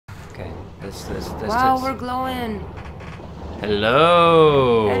Okay. Wow, we're glowing.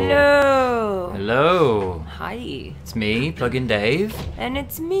 Hello. Hello. Hello. Hi. It's me, Plugin Dave. And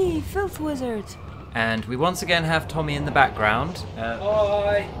it's me, Filth Wizard. And we once again have Tommy in the background.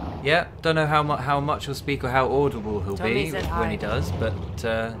 Hi. Yeah, don't know how much he'll speak or how audible he'll Tommy be said when hi. he does, but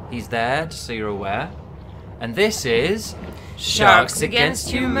he's there, just so you're aware. And this is Sharks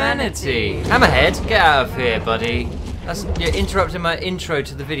Against Humanity. Hammerhead, get out of here, buddy. You're interrupting my intro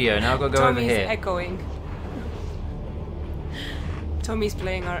to the video. Now I've got to go over Tommy's here. echoing. Tommy's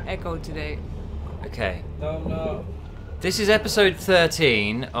playing our echo today. Okay. No. This is episode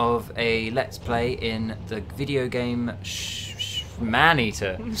 13 of a Let's Play in the video game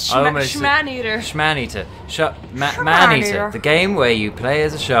Maneater. Maneater. Maneater. Maneater. The game where you play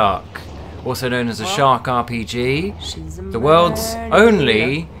as a shark. Also known as a shark RPG. The world's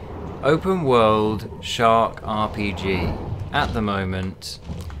only open world shark RPG at the moment.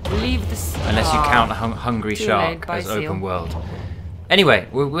 Leave this. Unless you count Hungry Too Shark late, bye, as seal. open world. Anyway,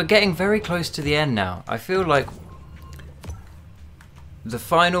 we're getting very close to the end now. I feel like the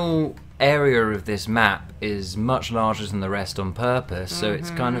final area of this map is much larger than the rest on purpose, so it's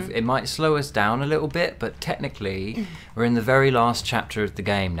kind of, it might slow us down a little bit, but technically we're in the very last chapter of the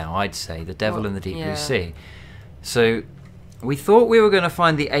game now, I'd say, The Devil in the Deep Blue Sea. So we thought we were going to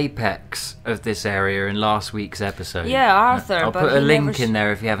find the apex of this area in last week's episode. Yeah, Arthur. I'll but put a he link never in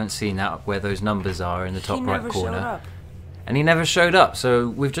there if you haven't seen that, where those numbers are in the top right corner. Showed up. And he never showed up, so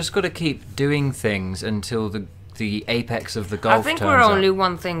we've just got to keep doing things until the apex of the Gulf I think turns we're up. only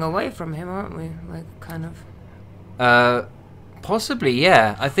one thing away from him, aren't we? Like, kind of. Possibly,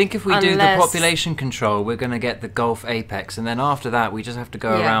 yeah. I think if we do the Unless- population control, we're going to get the Gulf apex, and then after that, we just have to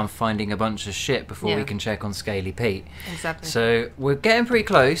go around finding a bunch of shit before we can check on Scaly Pete. Exactly. So we're getting pretty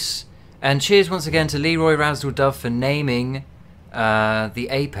close, and cheers once again to Leeroy Rasdall-Dove for naming the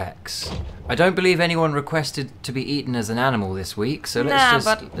apex. I don't believe anyone requested to be eaten as an animal this week, so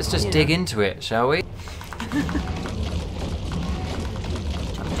let's just dig into it, shall we?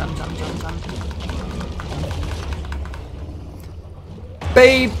 Jump.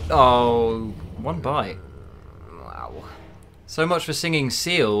 Babe! Oh, one bite. Wow. So much for singing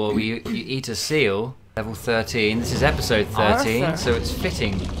seal, or you eat a seal. Level 13. This is episode 13, Arthur. so it's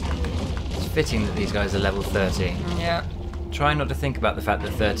fitting. It's fitting that these guys are level 13. Yeah. Try not to think about the fact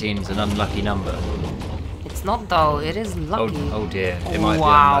that 13 is an unlucky number. It's not though, it is lucky. Oh dear, it might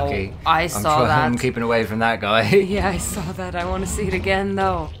Wow, be unlucky. I saw I'm that. keeping away from that guy. Yeah, I saw that. I want to see it again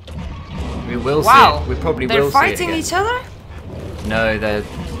though. We will Wow. see it. We probably They're will see it fighting again. each other? No, they're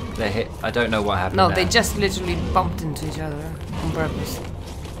hit. I don't know what happened No, there. they just literally bumped into each other on purpose.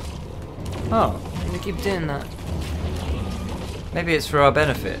 Oh, And they keep doing that. maybe it's for our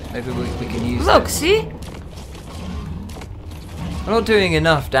benefit. Maybe we can use Look, it. see? I'm not doing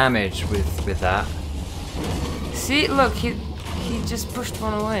enough damage with that. See, look, he just pushed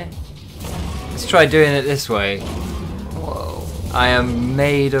one away. Let's try doing it this way. Whoa. I am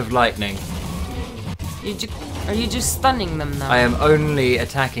made of lightning. Are you just stunning them now? I am only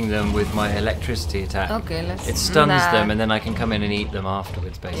attacking them with my electricity attack. Okay, let's... It stuns them and then I can come in and eat them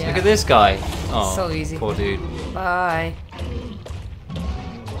afterwards, basically. Yeah. Look at this guy. Oh, So easy. poor dude. Bye.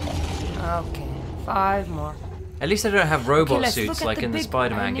 Okay, 5 more. At least I don't have robot let's suits look at like the in the big-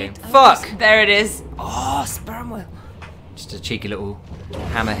 Spider-Man I game. need- Fuck! There it is. Oh, sperm whale. Just a cheeky little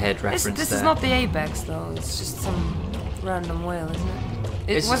hammerhead reference This there. is not the apex though. It's just some random whale, isn't it?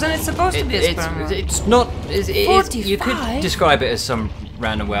 It's- Wasn't it supposed to be a sperm whale? It's not. You could 45? describe it as some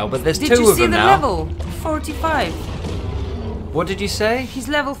random whale, but there's Did two you of see them the now. level? 45. What did you say? He's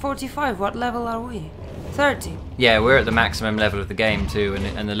level 45. What level are we? 30. Yeah, we're at the maximum level of the game too,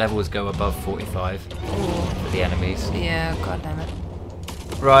 and the levels go above 45 for the enemies. Yeah, god damn it.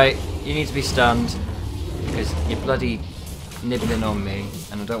 Right, you need to be stunned because you're bloody nibbling on me,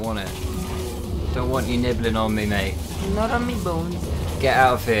 and I don't want it. Don't want you nibbling on me, mate. Not on me bones. Get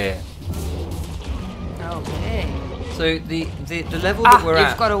out of here. Okay. So the level that we're you've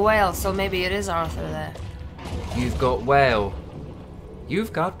at, got a whale, so maybe it is Arthur there. you've got whale.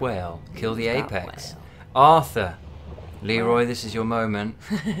 You've got whale. Kill the You've got apex. whale. Arthur. Leeroy, this is your moment.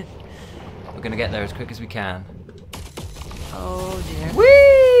 We're gonna get there as quick as we can. Oh dear.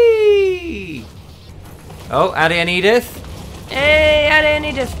 Whee! Oh, Addy and Edith. Hey, I didn't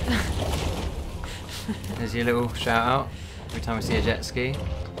need it. There's your little shout out every time I see a jet ski.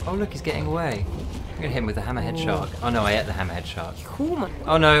 Oh look, he's getting away. I'm gonna hit him with the hammerhead Ooh. shark. Oh no, I ate the hammerhead shark. Cool man.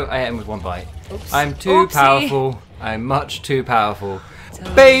 Oh no, I ate him with one bite. Oops. I'm too Oopsie. powerful. I'm much too powerful.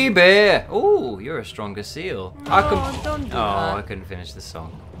 Tell Baby! Oh, you're a stronger seal. I No, can. don't do Oh, that. I couldn't finish the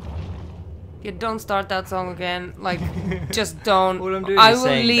song. Yeah, don't start that song again. Like, just don't. All I'm doing I is will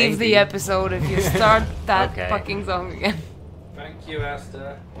saying leave baby. the episode if you start that Okay. fucking song again. Thank you,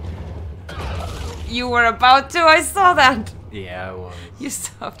 Asta. You were about to, I saw that. Yeah, I was. You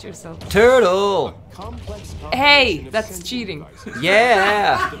stopped yourself. Turtle! Hey, that's cheating.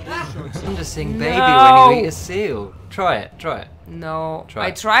 Yeah! I'm just saying baby No. when you eat a seal. Try it, try it. No, Try I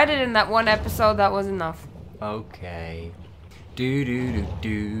it. tried it in that one episode, that was enough. Okay. Do do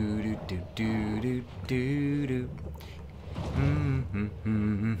do do do do do do do.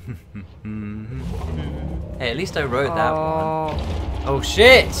 Hey, at least I wrote that one. Oh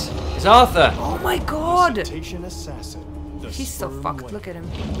shit! It's Arthur! Oh my god! Cetacean assassin. The He's so sperm fucked, whale. look at him.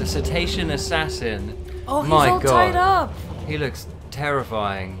 The cetacean assassin. Oh, he's My all God. tied up. He looks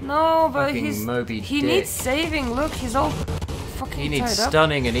terrifying. No, but Fucking Moby he Dick. needs saving. Look, he's all fucking He needs tied up.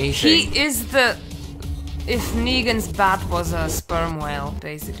 stunning and eating. He is the... If Negan's bat was a sperm whale,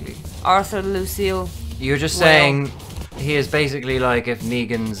 basically. Arthur Lucille. You're just Whale. saying he is basically like if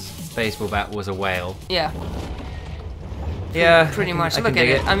Negan's baseball bat was a whale. Yeah, Yeah, pretty I can- much. I can Look at dig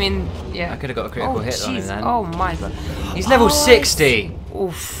it. I mean, yeah. I could have got a critical hit on him jeez. then. Oh my god. He's level Oh, 60.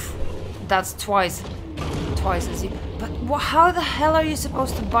 Oof. That's twice. Twice as you. But how the hell are you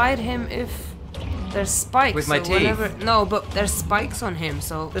supposed to bite him if there's spikes? With my or teeth. whatever? No, but there's spikes on him,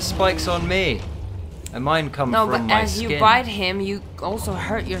 so. The spike's on me. And mine come No, from but my as skin. you bite him, you also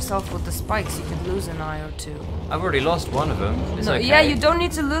hurt yourself with the spikes. You could lose an eye or two. I've already lost one of them. It's No, okay. yeah, you don't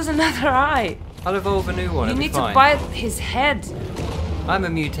need to lose another eye. I'll evolve a new one. You it'll be need to fine. bite his head. I'm a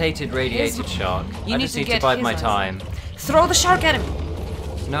mutated radiated shark. You I need just to need to get bide his my eyes. time. Throw the shark at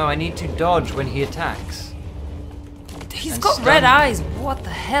him. No, I need to dodge when he attacks. He's And got stun. red eyes. What the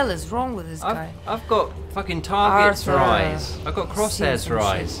hell is wrong with this guy? I've got fucking targets for Arthur. eyes. I've got crosshairs for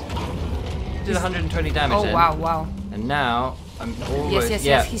eyes. Did 120 damage Oh then. wow, wow. And now I'm almost. yes,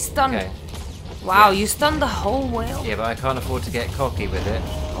 yeah. he's stunned. Okay. Wow, you stunned the whole whale? Yeah, but I can't afford to get cocky with it.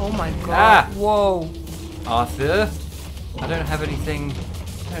 Oh my god. Ah. Whoa. Arthur, I don't have anything.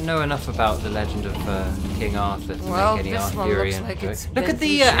 I don't know enough about the legend of King Arthur to Well, make any this one looks Arthurian. like it's Look been at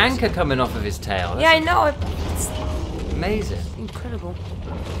the through shit. anchor coming off of his tail. Yeah, I That's know. It's amazing. incredible.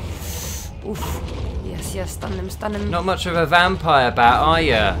 Oof. Yes, stun him, stun him. Not much of a vampire bat, are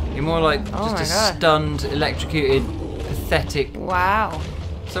you? You're more like Oh my just a God. stunned, electrocuted, pathetic. Wow.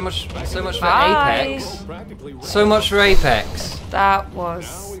 So much for Bye. Apex. Practically right. So much for Apex. That Now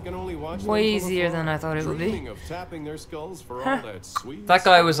was we can only watch way them from easier afar, than I thought it would be. dreaming of tapping their skulls for all that sweet That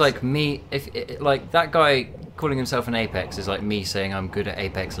guy was science. like me. Like that guy calling himself an Apex is like me saying I'm good at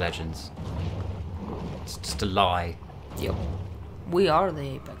Apex Legends. It's just a lie. Yep. We are the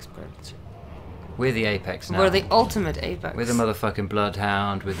apex predators. We're the Apex now. We're the ultimate apex. We're the motherfucking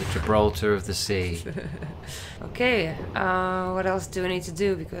bloodhound. We're the Gibraltar of the sea. Okay, what else do we need to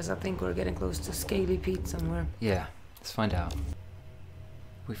do? Because I think we're getting close to Scaly Pete somewhere. Yeah, let's find out.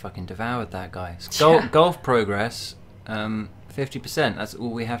 We fucking devoured that guy. Yeah. Golf progress, 50%. That's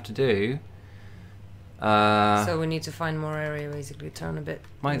all we have to do. So we need to find more area, basically. Turn a bit.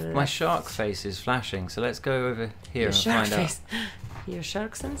 My left. shark face is flashing, so let's go over here Your and shark find face. Your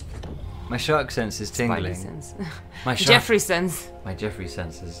shark sense? out. My shark sense is Spidey tingling. sense. My shark, Jeffrey sense. My Jeffrey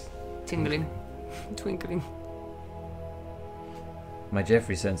sense is Tingling. Twinkling. My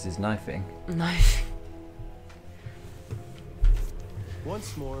Jeffrey sense is knifing. Knife.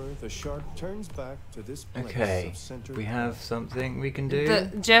 Once more, the shark turns back to this place Okay, of centered we have something we can do.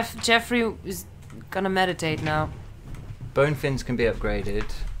 Jeffrey is gonna meditate now. Bone fins can be upgraded.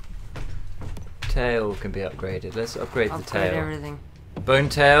 Tail can be upgraded. Let's upgrade the Upgrade tail. everything. Bone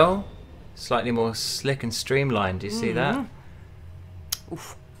tail, slightly more slick and streamlined. Do you see that? Mhm.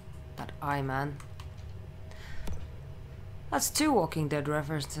 Oof. That eye, man. That's two Walking Dead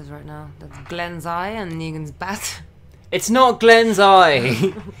references right now. That's Glenn's eye and Negan's bat. It's not Glenn's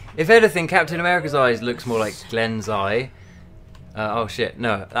eye. If anything, Captain America's eyes looks more like Glenn's eye. Oh shit!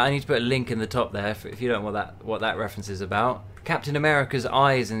 No, I need to put a link in the top there if you don't know what that reference is about. Captain America's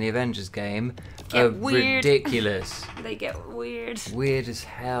eyes in the Avengers game Get are weird. ridiculous. They get weird. Weird as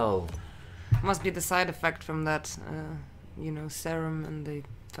hell. Must be the side effect from that, serum and the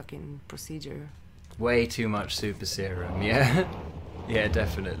fucking procedure. Way too much super serum. Yeah, yeah,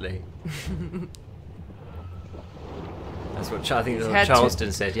 definitely. That's what I think that's what had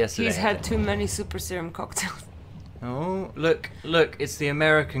Charleston said yesterday. He's had too many super serum cocktails. Oh, look, it's the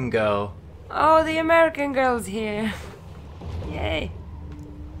American girl. Oh, the American girl's here. Yay.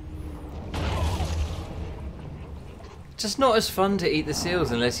 Just not as fun to eat the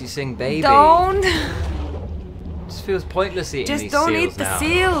seals unless you sing baby. Don't. It just feels pointless eating Just these don't seals eat the now.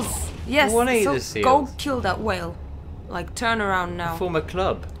 seals. Yes, wanna eat so the seals. go kill that whale. Like, turn around now. Form a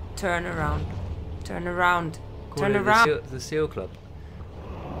club. Turn around. Turn around. Call Turn it around. the Seal Club.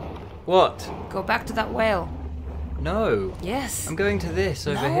 What? Go back to that whale. No. Yes. I'm going to this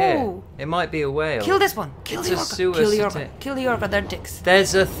over No. here. It might be a whale. Kill this one. Kill It's the a orca. sewer Kill the orca. city. Kill the orca. They're dicks.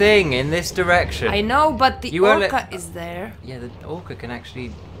 There's a thing in this direction. I know, but the You won't orca let- is there. Yeah, the orca can actually...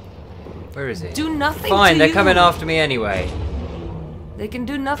 Where is it? Do nothing Fine, to they're you. coming after me anyway. They can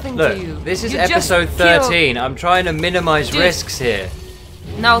do nothing Look, to you. this is You just episode kill- 13. I'm trying to minimize Dude. risks here.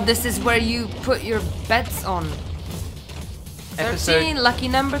 No, this is where you put your bets on. 13, Episode lucky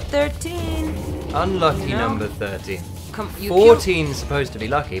number 13. unlucky You know? number 13. Come, you 14 supposed to be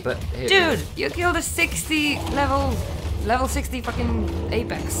lucky, but here Dude, you killed a 60 level 60 fucking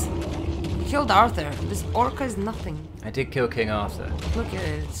apex. You killed Arthur. This orca is nothing. I did kill King Arthur. Look at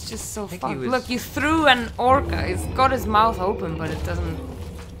it, it's just so think he fun. was- Look, you threw an orca. It's got his mouth open, but it doesn't.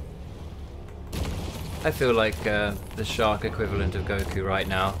 I feel like the shark equivalent of Goku right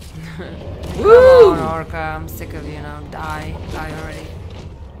now. Woo! Come on, orca, I'm sick of you now. Die. Die already.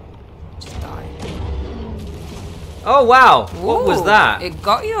 Just die. Oh wow! What was Ooh, that? It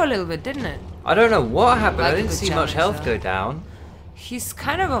got you a little bit, didn't it? I don't know what happened. Like I didn't the see much challenge, health though. go down. He's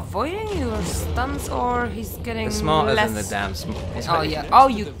kind of avoiding you or stunts, or he's getting It's smarter less... than the damn. It's Oh yeah. Oh,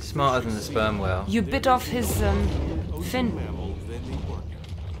 you smarter than the sperm whale. you bit off his fin.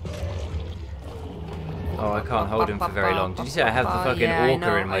 Oh, I can't hold him for very long. Did you see I have the fucking Yeah, I orca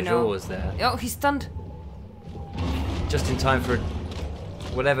know, in my I know. jaws there? Oh, he's stunned. Just in time for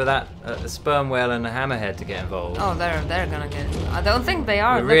whatever that a sperm whale and a hammerhead to get involved. Oh, they're gonna get it. I don't think they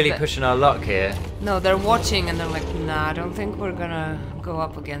are. We're Look, really they- pushing our luck here. No, they're watching and they're like, nah, I don't think we're gonna go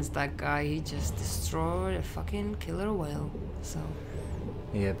up against that guy. He just destroyed a fucking killer whale. So.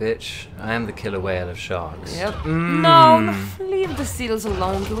 Yeah, bitch. I am the killer whale of sharks. Yep. Mm. No, leave the seals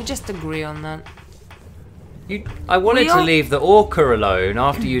alone. Can we just agree on that? I wanted We to all- leave the orca alone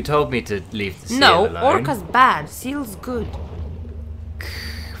after you told me to leave the seal No, alone. orca's bad. Seal's good.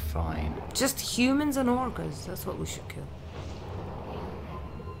 Fine. Just humans and orcas. That's what we should kill.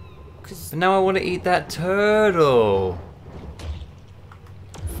 Cause But now I want to eat that turtle.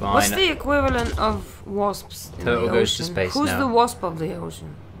 Fine. what's the equivalent of wasps in Turtle the goes to ocean? space Who's now. the wasp of the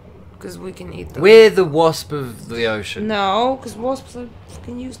ocean? Because we can eat them. We're the wasp of the ocean. No, because wasps are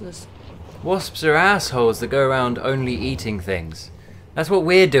fucking useless. Wasps are assholes that go around only eating things. That's what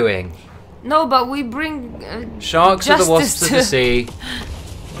we're doing. No, but we bring Sharks are the justice wasps of the sea.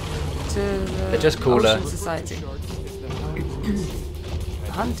 to the They're just cooler. Ocean Society.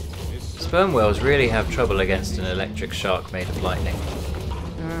 Hunted. Sperm whales really have trouble against an electric shark made of lightning.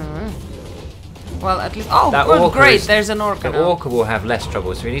 Well, at least. Oh, That good, orca great. is- There's an orca. The now. orca will have less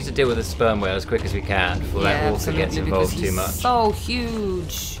trouble, so we need to deal with the sperm whale as quick as we can before that orca absolutely, gets because involved he's too much. So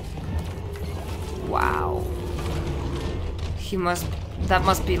huge. Wow. He must. That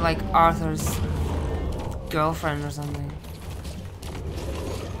must be like Arthur's girlfriend or something.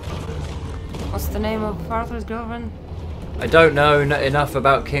 What's the name of Arthur's girlfriend? I don't know enough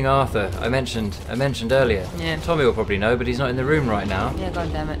about King Arthur. I mentioned earlier. Yeah. Tommy will probably know, but he's not in the room right now. Yeah,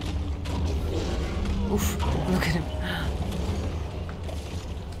 god damn it. Oof, look at him.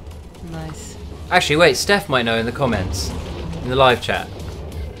 Nice. Actually, wait, Steph might know in the comments, in the live chat.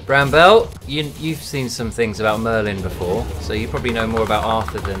 Brown Belt, you've seen some things about Merlin before, so you probably know more about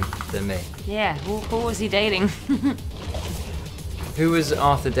Arthur than me. Yeah, who was he dating? Who was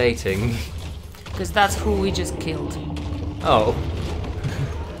Arthur dating? Because that's who we just killed. Oh.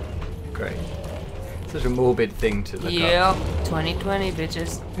 Great. Such a morbid thing to look up. Yeah, 2020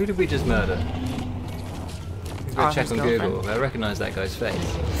 bitches. Who did we just murder? Go Arthur's check on girlfriend. Google. I recognise that guy's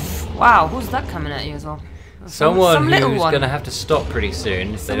face. Wow, who's that coming at you as well? Someone some little who's one. going to have to stop pretty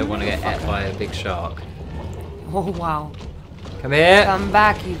soon if they Some don't want to get little ate by a big shark. Oh wow. Come here. Come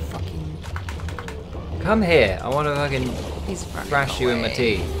back, you fucking. Come here. I want to fucking He's running thrash you in my away.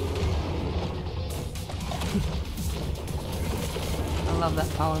 teeth. I love that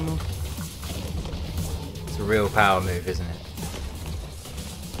power move. It's a real power move, isn't it?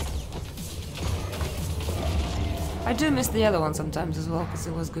 I do miss the other one sometimes as well, because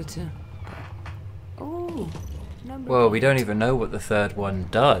it was good too. Oh, number. Well, we don't even know what the third one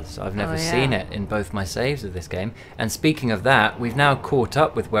does. I've never Oh, yeah. seen it in both my saves of this game. And speaking of that, we've now caught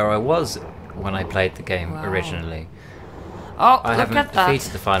up with where I was when I played the game Wow. originally. Oh, I look haven't at that.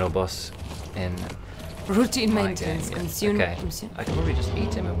 defeated the final boss in Routine my maintenance. game yet. Consume. Okay, I can probably just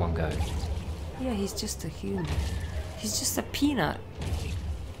eat him in one go. Yeah, he's just a human. He's just a peanut.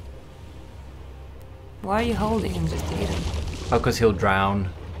 Why are you holding him? Just eat him. Oh, because he'll drown.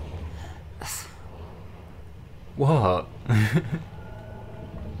 What?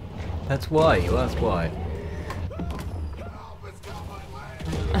 That's why, you asked why.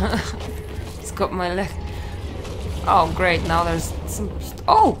 It's got my leg. Oh, great! Now there's some.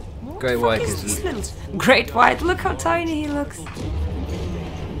 Oh, what Great the fuck white is is- this little? Great white. Look how tiny he looks.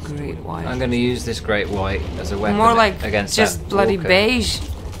 Great white. I'm going to use this great white as a weapon More like against just that bloody orca. beige.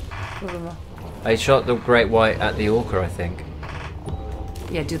 I shot the great white at the orca, I think.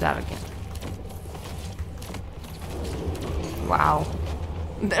 Yeah, do that again. Wow.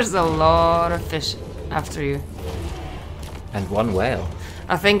 There's a lot of fish after you. And one whale.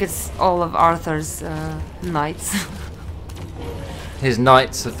 I think it's all of Arthur's knights. His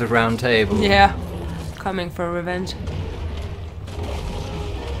Knights of the Round Table. Yeah. Coming for revenge.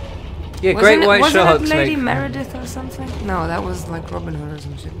 Yeah, great white wasn't sharks it Lady make... Meredith or something? No, that was like Robin Hood or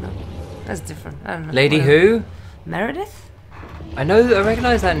some shit. No. That's different. I don't know. Lady Whatever. who? Meredith? I know, I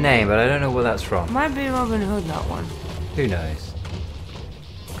recognise that name, but I don't know where that's from. Might be Robin Hood, that one. Who knows?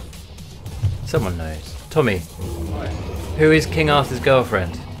 Someone knows. Tommy, who is King Arthur's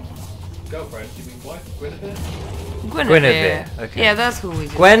girlfriend? Girlfriend, you mean wife? Guinevere? Guinevere. Okay. Yeah, that's who we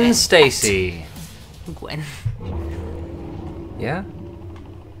just Gwen said. Stacy. Gwen. Yeah?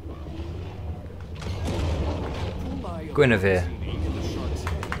 Guinevere.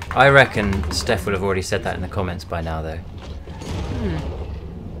 I reckon Steph would have already said that in the comments by now, though.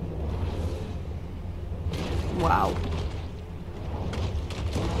 Wow.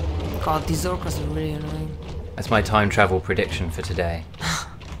 God, these orcas are really annoying. That's my time travel prediction for today.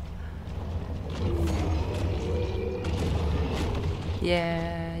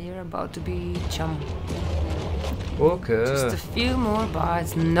 Yeah, you're about to be chum. Orca. Just a few more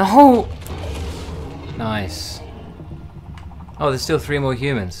bites. No! Nice. Oh, there's still 3 more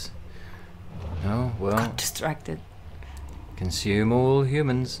humans. Oh, well. Got distracted. Consume all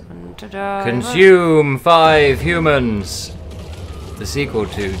humans. Ta-da. Consume 5 humans. The sequel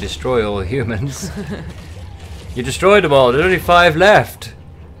to Destroy All Humans. You destroyed them all. There's only 5 left.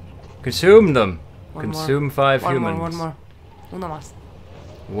 Consume them. One Consume more. 5 One humans. more, one more. Uno más.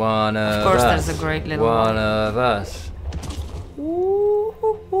 One of us. Of course, there's a great little one one. of us. Ooh,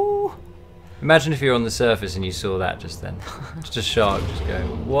 ooh, ooh. Imagine if you were on the surface and you saw that just then. Just a shark just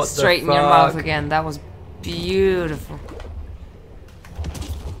going, what Straight the in fuck? your mouth again. That was beautiful.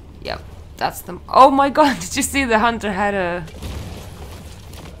 Yep, that's the. Oh my god! Did you see the hunter had a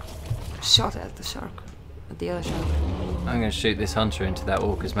shot at the shark, at the other shark? I'm going to shoot this hunter into that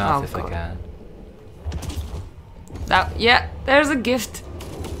orca's mouth Oh, if I God. can. That yeah, there's a gift,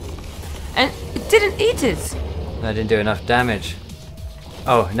 and it didn't eat it. I didn't do enough damage.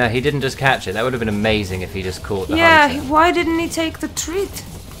 Oh, no, he didn't just catch it. That would have been amazing if he just caught the Yeah, hunter. why didn't he take the treat?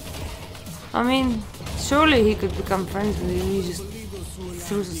 I mean, surely he could become friends with you. He just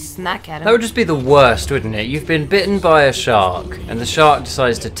threw a snack at him. That would just be the worst, wouldn't it? You've been bitten by a shark, and the shark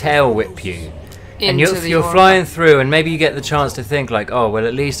decides to tail whip you. And Into the you're orca. flying through, and maybe you get the chance to think like, oh, well,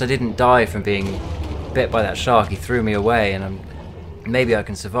 at least I didn't die from being bit by that shark. He threw me away, and maybe I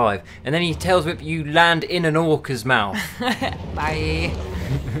can survive. And then he tails whip you, land in an orca's mouth. Bye.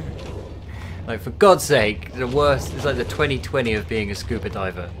 Like, for God's sake, the worst. It's like the 2020 of being a scuba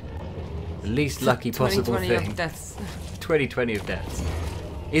diver. The least lucky possible 2020 thing. of deaths. 2020 of deaths.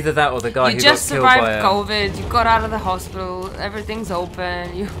 Either that or the guy You who just got killed by survived a... COVID, you got out of the hospital, everything's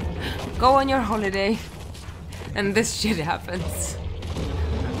open, you go on your holiday, and this shit happens.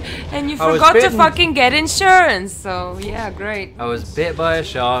 And you I was forgot to bitten. fucking get insurance, so yeah, great. I was bit by a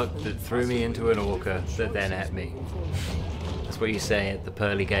shark that threw me into an orca that then ate me. That's what you say at the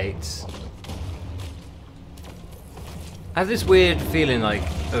pearly gates. I have this weird feeling like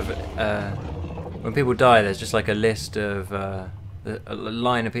of when people die, there's just like a list of a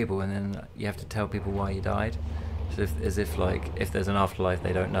line of people, and then you have to tell people why you died. So as if like if there's an afterlife,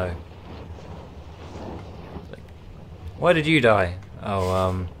 they don't know. Like, why did you die?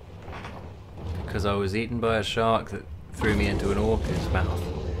 Oh, because I was eaten by a shark that threw me into an orca's mouth.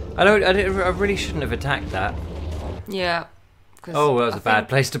 I really shouldn't have attacked that. Yeah. 'cause Oh, that was I a bad think-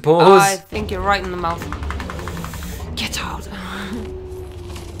 place to pause. I think you're right in the mouth. Get out.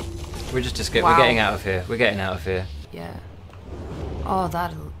 We're just Wow. we're getting out of here. We're getting out of here. Yeah. Oh,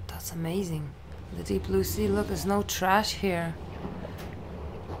 that's amazing. The deep blue sea, look, there's no trash here.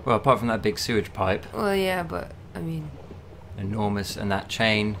 Well, apart from that big sewage pipe, Well, yeah, but, I mean... enormous, and that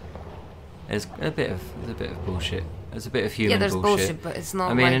chain. There's a bit of bullshit. There's a bit of human Yeah, there's bullshit. bullshit, but it's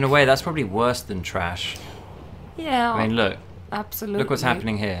not I mean, like... in a way, that's probably worse than trash. Yeah, I mean, look. absolutely. Look what's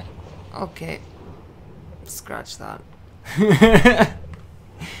happening here. Okay. Scratch that.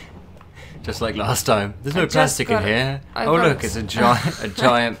 Just like last time. There's no I just plastic in got it. here. I Oh got look, it. it's a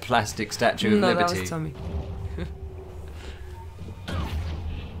giant plastic Statue of No, Liberty. that was Tommy.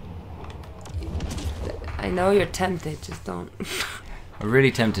 I know you're tempted, just don't. I'm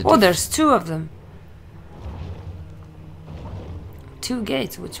really tempted Oh, to... there's 2 of them. 2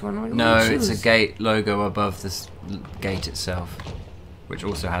 gates. Which one will you No, choose? it's a gate logo above this gate itself, which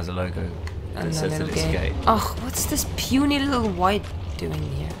also has a logo that And a says that little it's a gate. Oh, what's this puny little white doing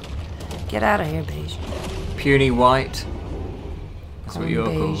here? Get out of here, beige. Puny white. That's what Calm you're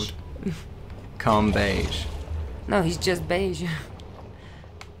beige. called. Calm beige. No, he's just beige.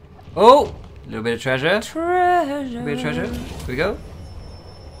 Oh! A little bit of treasure. Treasure. A little bit of treasure. Here we go.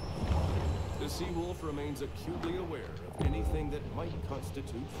 The sea wolf remains acutely aware of anything that might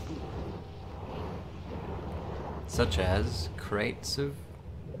constitute food. Such as crates of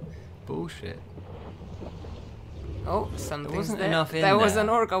bullshit. Oh, something's wasn't there. enough in there was there. an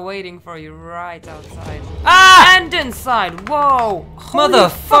orca waiting for you right outside. Ah! And inside. Whoa! Holy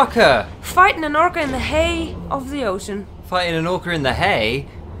Motherfucker! Fighting an orca in the hay of the ocean. Fighting an orca in the hay?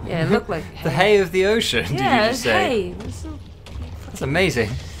 Yeah, it looked like hay. The hay of the ocean, Yeah, did you it's just say? hay. That's amazing.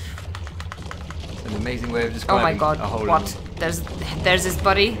 It's an amazing way of Oh describing my god, a whole... what? There's his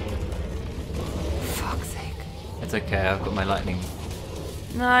buddy. Fuck's sake. It's okay, I've got my lightning.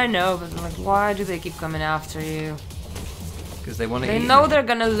 No, I know, but like, why do they keep coming after you? Because they want to They eat know you. they're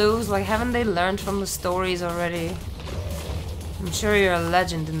gonna lose. Like, haven't they learned from the stories already? I'm sure you're a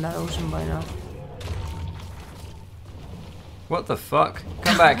legend in that ocean by now. What the fuck?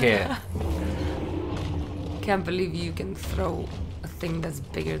 Come back here. Can't believe you can throw a thing that's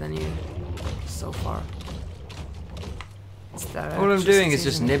bigger than you so far. It's that All I'm doing is electricity, just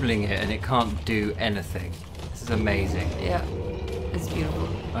isn't it? nibbling it and it can't do anything. This is amazing. Yeah, it's beautiful.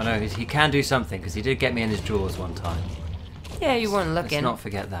 I know, he can do something because he did get me in his jaws one time. Yeah, you weren't looking. Let's not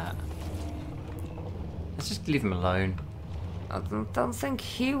forget that. Let's just leave him alone. I don't think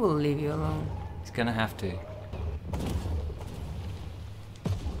he will leave you alone. He's gonna have to.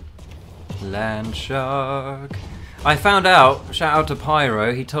 Land shark. I found out, shout out to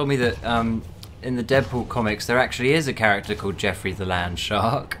Pyro, he told me that in the Deadpool comics there actually is a character called Jeffrey the Land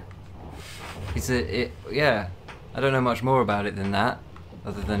Shark. Yeah, I don't know much more about it than that,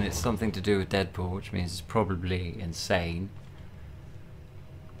 other than it's something to do with Deadpool, which means it's probably insane.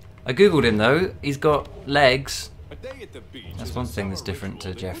 I googled him though, he's got legs. A day at the beach. That's is one a thing that's summer different to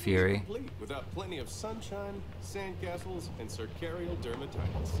ritual Jeff that Fury. wouldn't be complete without plenty of sunshine, sandcastles, and circarial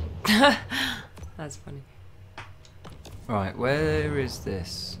dermatitis. That's funny. Right, where is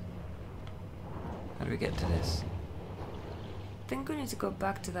this? How do we get to this? I think we need to go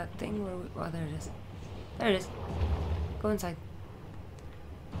back to that thing where we... Oh, there it is. There it is. Go inside.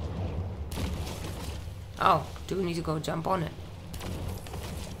 Oh, do we need to go jump on it?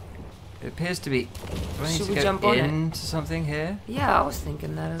 It appears to be... Do I need Should to we go jump on it? into something here? Yeah, I was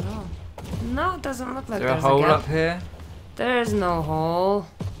thinking that as well. No, it doesn't look like Is there a there's hole gap. up here? There's no hole.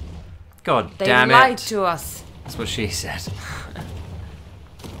 God They damn lied it. to us. That's what she said.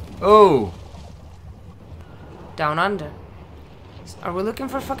 Oh! Down under. Are we looking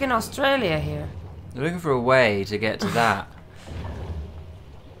for fucking Australia here? They're looking for a way to get to that.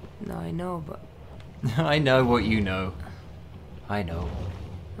 No, I know, but... I know what you know. I know.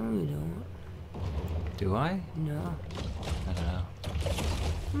 No, you don't. Do I? No. I don't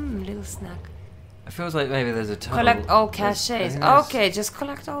know. Little snack. It feels like maybe there's a tunnel. Collect all There's- I caches. think there's- Okay, just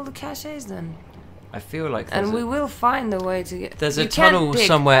collect all the caches then. I feel like there's And we will find a way to get... there's You a can't tunnel pick.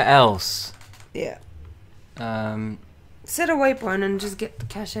 somewhere else. Yeah. Um, Set a waypoint and just get the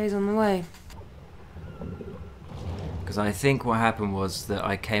caches on the way. because I think what happened was that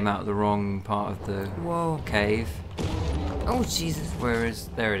I came out the wrong part of the Whoa. cave. Oh, Jesus. Where is...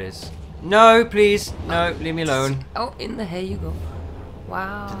 There it is. No, please. No, leave me alone. Oh, in the hay you go.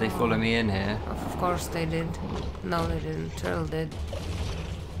 Wow. Did they follow me in here? Of course they did. No, they didn't. Turtle did.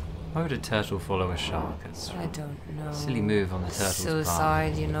 Why would a turtle follow a shark? That's I don't know. a silly move on the turtle's part.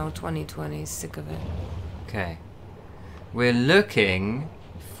 Suicide, you know, 2020, sick of it. Okay. We're looking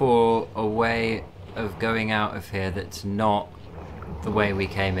for a way of going out of here that's not the way we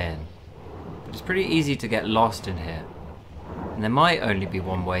came in. But it's pretty easy to get lost in here. And there might only be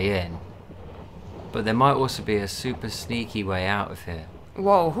one way in. But there might also be a super sneaky way out of here.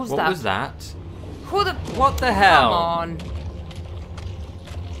 Whoa, who's What that? was that? Who the... What the hell? Come on.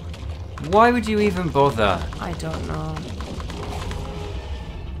 Why would you even bother? I don't know.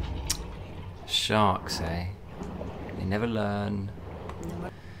 Sharks, eh? They never learn.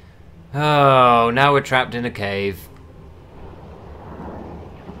 Oh, now we're trapped in a cave.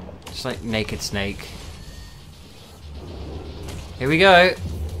 Just like Naked Snake. Here we go.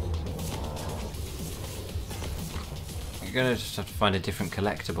 You're gonna just have to find a different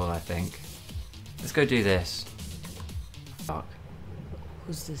collectible, I think. Let's go do this.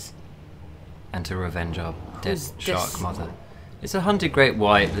 Who's this? And to revenge our dead Who's shark this? mother. It's a hunted great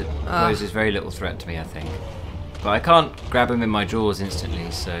white that poses very little threat to me, I think. But I can't grab him in my jaws instantly,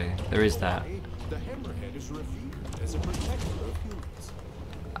 so there is that. The hammerhead is revered as a protector of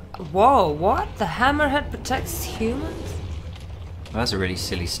humans. Whoa, what? The hammerhead protects humans? Well, that's a really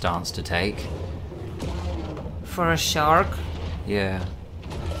silly stance to take. For a shark? Yeah.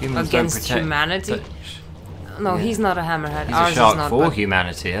 Humans don't Against protect, humanity? but- No, Yeah. he's not a hammerhead. He's Ours a shark is not, for but-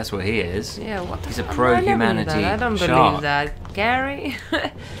 humanity, that's what he is. Yeah, what the He's a fuck? pro-humanity I don't believe shark. that. Gary?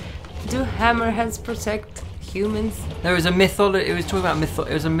 Do hammerheads protect humans? There was a it was talking about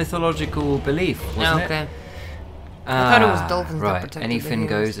it was a mythological belief, wasn't Okay. it? I thought it was dolphins that Right, protected anything the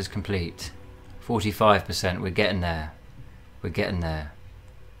goes humans. is complete. 45%, we're getting there. We're getting there.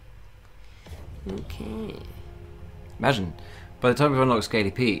 Okay. Imagine, by the time we've unlocked Scaly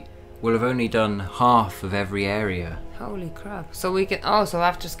Pete, we'll have only done half of every area. Holy crap. So we can... Oh, so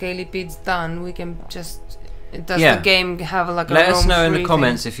after Scaly Pete's done, we can just... Does Yeah. the game have like a Let us know in the roam-free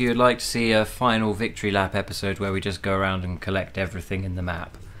comments if you would like to see a final victory lap episode where we just go around and collect everything in the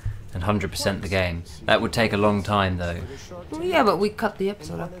map and 100% the game. That would take a long time though. thing? Well, yeah, but we cut the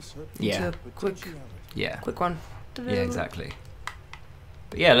episode up Yeah. into a Yeah. quick one. Yeah, exactly.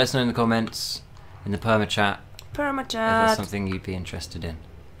 But yeah, let us know in the comments, in the perma chat, if that's Permachat. something you'd be interested in.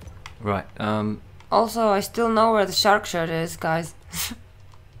 Right. Also, I still know where the shark shirt is, guys.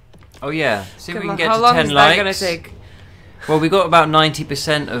 Oh yeah. See if we can get How to long 10 is likes. that gonna take? Well, we got about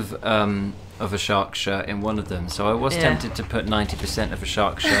 90% of a shark shirt in one of them, so I was Yeah. tempted to put 90% of a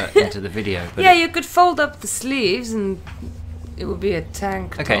shark shirt into the video. But Yeah, you could fold up the sleeves and it would be a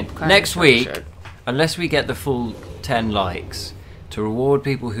tank okay, top kind next of shark week, shirt. unless we get the full 10 likes, to reward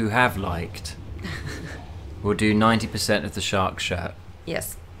people who have liked, we'll do 90% of the shark shirt.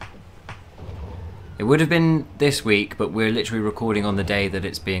 Yes. It would have been this week, but we're literally recording on the day that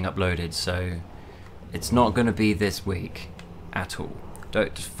it's being uploaded, so it's not going to be this week at all.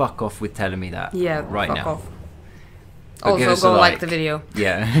 Don't just fuck off with telling me that. Yeah, right fuck now. off. But give Also, us a go like the video.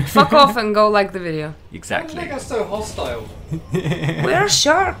 Yeah. Fuck off and go like the video. Don't Exactly. make us so hostile. We're a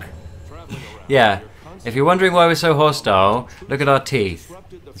shark. Yeah. If you're wondering why we're so hostile, look at our teeth.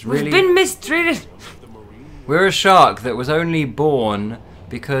 It's really. We've been mistreated. We're a shark that was only born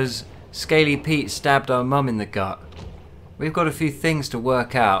because Scaly Pete stabbed our mum in the gut. We've got a few things to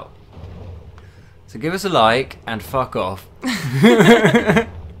work out. So give us a like and fuck off.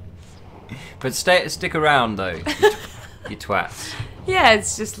 But stick around though, you twats. Yeah,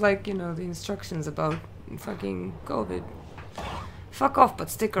 it's just like, you know, the instructions about fucking COVID. Fuck off, but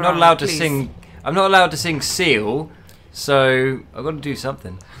stick I'm around. not allowed to please. sing. I'm not allowed to sing Seal, so I've got to do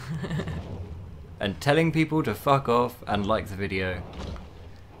something. And telling people to fuck off and like the video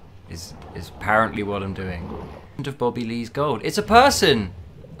is apparently what I'm doing. Of Bobby Lee's gold. It's a person.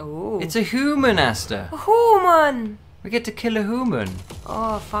 Oh. It's a human, Asta. a human. We get to kill a human.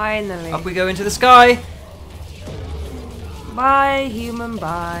 Oh, finally. Up we go into the sky. Bye, human,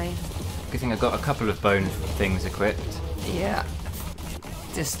 bye. Good thing I've got a couple of bone things equipped. Yeah.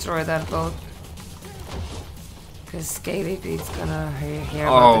 Destroy that boat. Because Scaly Pete's gonna hear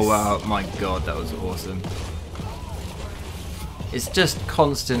about Oh this. wow, my god, that was awesome. It's just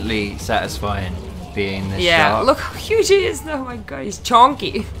constantly satisfying being this Yeah, shark. look how huge he is now. Oh my god, he's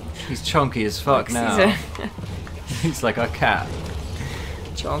chonky. He's chunky as fuck Look, now. Caesar. He's like a cat.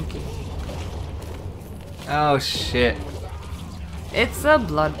 Chonky. Oh shit. It's a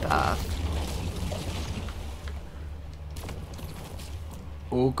bloodbath.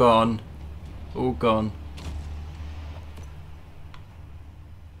 All gone. All gone.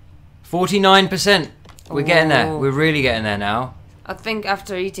 49%. We're getting there. Ooh. We're really getting there now. I think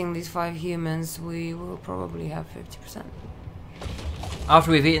after eating these 5 humans, we will probably have 50%.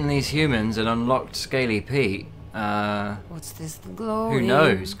 After we've eaten these humans and unlocked Scaly Pete, What's this? The glow. who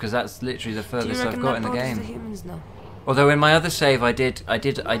knows? Because that's literally the Do you furthest I've reckon got that in the boat is game. the humans? No. Although in my other save, I did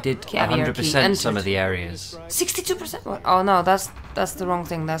Caviar key 100% some entered. of the areas. 62%. What? Oh no, that's the wrong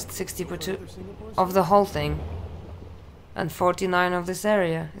thing. That's 60% of the whole thing, and 49 of this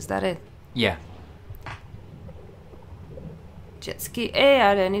area. Is that it? Yeah. Jet ski. Hey,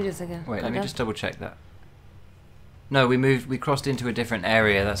 I don't need this again. Wait, let me Goddamn. just double check that. No, we crossed into a different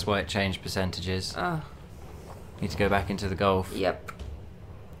area. That's why it changed percentages. Oh, Need to go back into the Gulf. yep.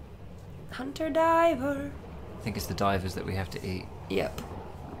 Hunter diver. I think it's the divers that we have to eat. Yep.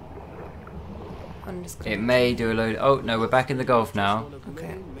 Undisclosed. It may do a load. Oh no, we're back in the Gulf now.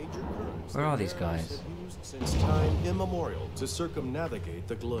 Okay. Where are these guys? Since time immemorial to circumnavigate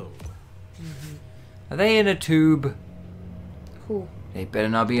the globe. Are they in a tube? Who? They better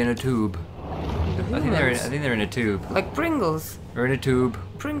not be in a tube. I think they're in a tube. Like Pringles. They're in a tube.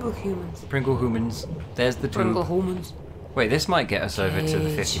 Pringle humans. Pringle humans. There's the tube. Pringle humans. Wait, this might get us over to the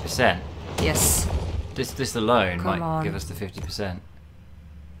 50%. Yes. This alone Come might on. give us the 50%.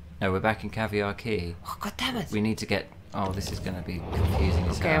 No, we're back in Caviar Key. Oh, god damn it. We need to get... Oh, this is going to be confusing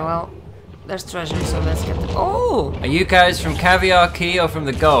as Okay, hell. well, there's treasure, so let's get the... Oh! Are you guys from Caviar Key or from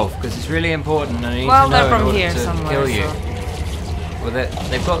the Gulf? Because it's really important and I need Well, to know they're in from order here to somewhere, kill you. so... Well,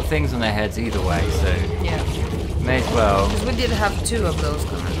 they've got things on their heads either way, so Yeah. may as well. Because we did have 2 of those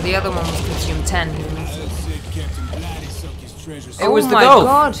coming. The other one was consumed 10. It was the my Gulf.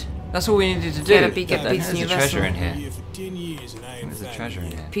 god! That's all we needed to do. Get a peek at Pete's There's new a treasure vessel. in here. There's a treasure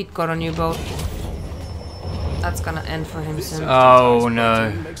in here. Pete got a new boat. That's gonna end for him soon. Oh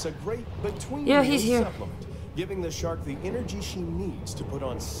no. Makes a great between Yeah, he's meal here. supplement, giving the shark the energy she needs to put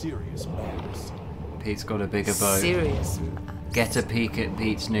on serious matters. Pete's got a bigger boat. Serious. Get a peek at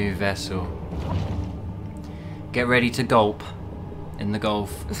Pete's new vessel. Get ready to gulp in the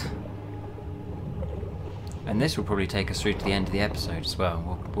Gulf. And this will probably take us through to the end of the episode as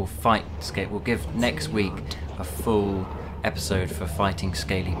well. We'll fight We'll give next week a full episode for fighting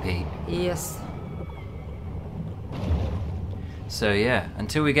Scaly Pete. Yes. So yeah,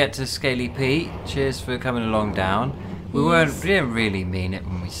 until we get to Scaly Pete, cheers for coming along down. We didn't really mean it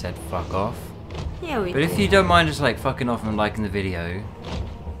when we said fuck off. Yeah, we But if you don't mind just like fucking off and liking the video,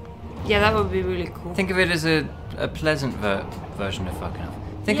 Yeah, that would be really cool. think of it as a pleasant version of fucking off.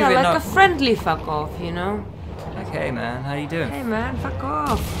 Think yeah, of it like not... a friendly fuck off, you know? Okay man, how you doing? Hey man, fuck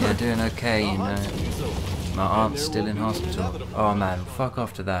off. Yeah, doing okay, you know. My aunt's still in hospital. Oh man, fuck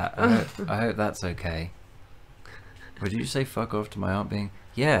off to that. I hope that's okay. Would you say fuck off to my aunt being...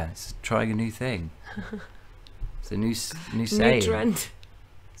 Yeah, it's trying a new thing. It's a new New saying. trend.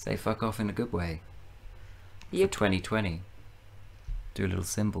 Say fuck off in a good way. Yep. For 2020. Do a little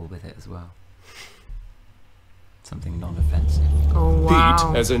symbol with it as well. Something non-offensive. Oh wow.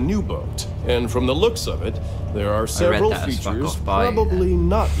 Pete has a new boat, and from the looks of it, there are several that as fuck features off by you probably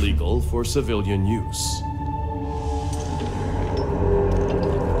not legal for civilian use.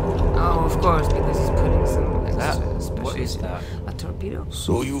 Oh, of course, because he's putting some That, special what is shit. that? A torpedo?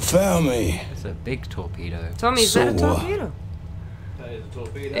 So you found me. It's a big torpedo. Tommy, is that a So, torpedo?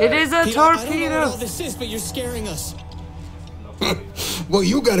 It is a Pete, I don't know what torpedo! all this is, but you're scaring us. What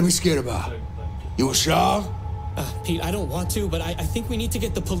you gotta be scared about? You a shark? Pete, I don't want to, but I think we need to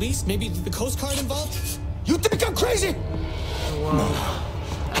get the police, maybe the Coast Guard involved. You think I'm crazy? No.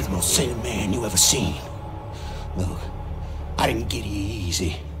 I'm the most sane man you ever seen. Look, I didn't get here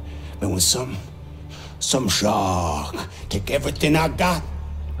easy. But when some shark take everything I got,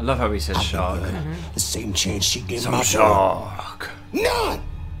 I love how he says shark. the same chance she gave Some my shark. boat. None!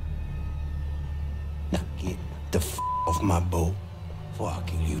 Now get the off my boat before I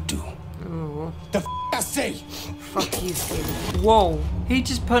kill you too. Ooh. The I say! Fuck you, Steve. Whoa. He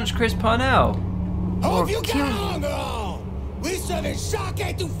just punched Chris Parnell. Hope you kill got him. hunger on! We serving shark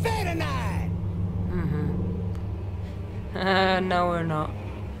etouffee tonight! No, we're not.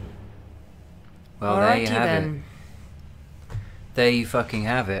 Well, there you Alrighty have then. it. There you fucking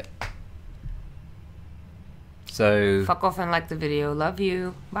have it. So, Fuck off and like the video. Love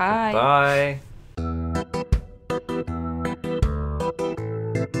you. Bye. bye.